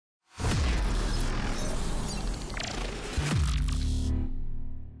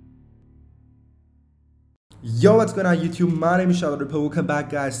Yo, what's going on YouTube? My name is Charlotte. Welcome back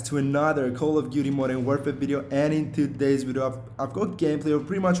guys to another Call of Duty Modern Warfare video, and in today's video I've got gameplay of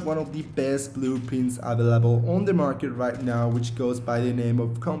pretty much one of the best blueprints available on the market right now, which goes by the name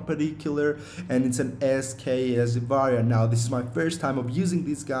of CONFETTI Killer, and it's an SKS variant. Now this is my first time of using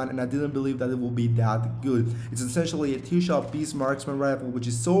this gun and I didn't believe that it will be that good. It's essentially a two-shot beast marksman rifle, which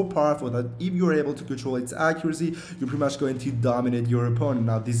is so powerful that if you're able to control its accuracy, you're pretty much going to dominate your opponent.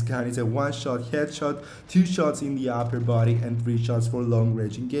 Now this gun is a one-shot headshot, two shots in the upper body and 3 shots for long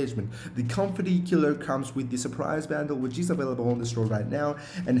range engagement. The CONFETTI Killer comes with the surprise bundle, which is available on the store right now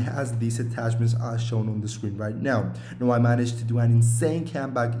and has these attachments as shown on the screen right now. Now I managed to do an insane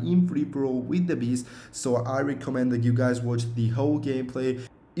comeback in free-for-all with the beast, so I recommend that you guys watch the whole gameplay.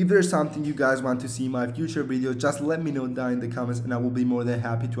 If there's something you guys want to see in my future videos, just let me know down in the comments and I will be more than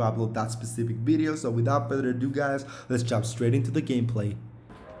happy to upload that specific video. So without further ado guys, let's jump straight into the gameplay.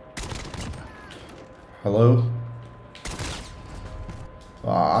 Hello?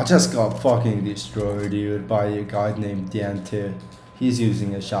 I just got fucking destroyed, dude, by a guy named Dante. He's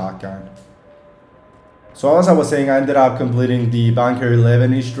using a shotgun. So as I was saying, I ended up completing the Bunker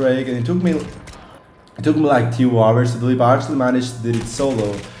 11 Easter egg, and it took me like 2 hours to do it, but I actually managed to do it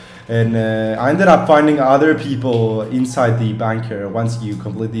solo. And I ended up finding other people inside the bunker. Once you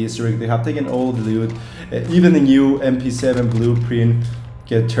complete the Easter egg, they have taken all the loot, even the new MP7 blueprint.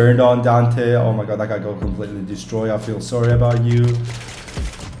 Get turned on, Dante. Oh my god, that guy got completely destroyed. I feel sorry about you.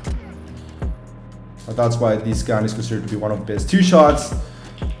 But that's why this gun is considered to be one of the best. 2 shots.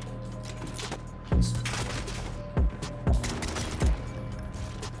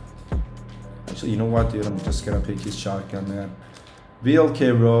 Actually, you know what, dude? I'm just gonna pick his shotgun, man.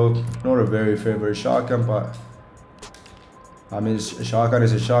 VLK Rogue, not a very favorite shotgun, but I mean, a shotgun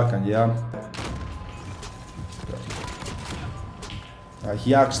is a shotgun, yeah.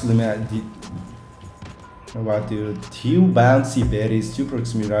 He actually made the, you know what, dude, 2 bouncy berries, 2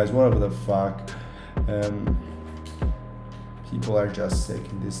 proximity eyes, whatever the fuck. People are just sick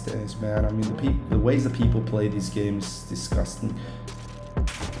in these days, man. I mean, the ways that people play these games is disgusting.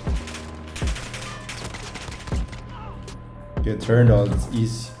 Get turned on, it's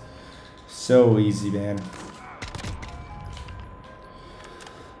easy, so easy, man.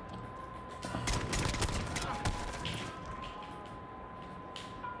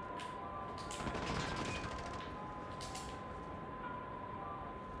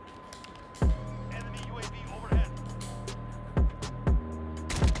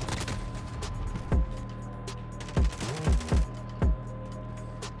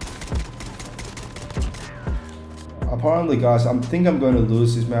 Apparently, guys, I think I'm going to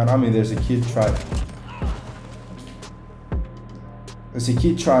lose this, man. I mean, there's a kid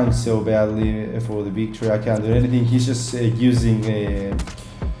trying so badly for the victory. I can't do anything. He's just using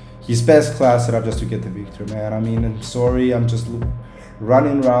his best class setup just to get the victory, man. I mean, I'm sorry. I'm just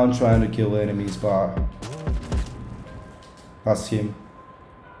running around trying to kill enemies, but that's him.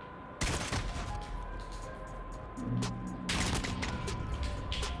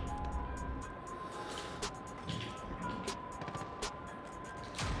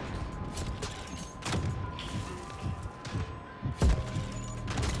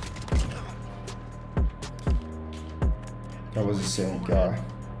 That was the same guy.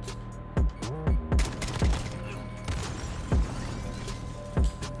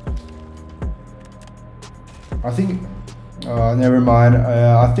 I think, never mind.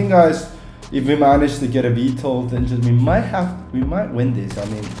 I think, guys, if we manage to get a VTOL, then just we might win this. I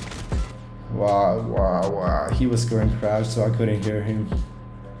mean, wow. He was going crash, so I couldn't hear him.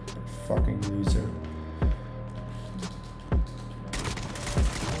 Fucking loser.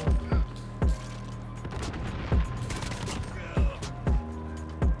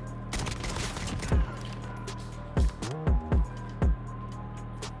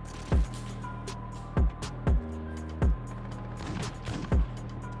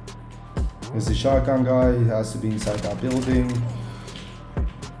 There's the shotgun guy, he has to be inside that building.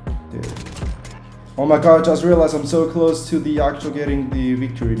 Dude. Oh my god, I just realized I'm so close to the actual getting the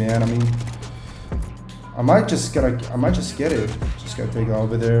victory, man. I mean, I might just get it. Just gotta take it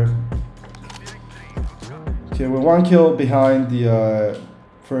over there. Okay, we're 1 kill behind the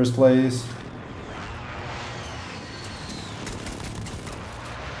first place.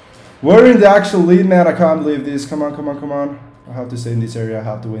 We're in the actual lead, man. I can't believe this. Come on. I have to stay in this area. I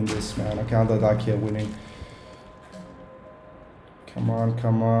have to win this, man. I can't let that kill winning. Come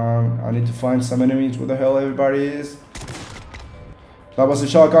on. I need to find some enemies. Where the hell everybody is? That was a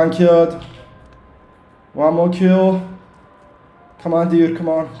shotgun kill. 1 more kill. Come on, dude. Come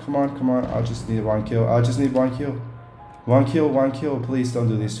on. I just need 1 kill. 1 kill. Please don't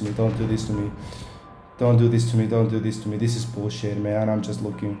do this to me. Don't do this to me, don't do this to me. This is bullshit, man. I'm just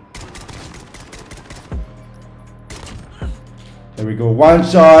looking. There we go. One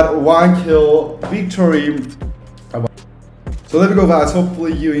shot, one kill, victory. So there we go, guys.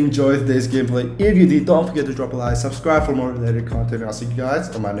 Hopefully you enjoyed today's gameplay. If you did, don't forget to drop a like, subscribe for more related content, and I'll see you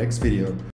guys on my next video.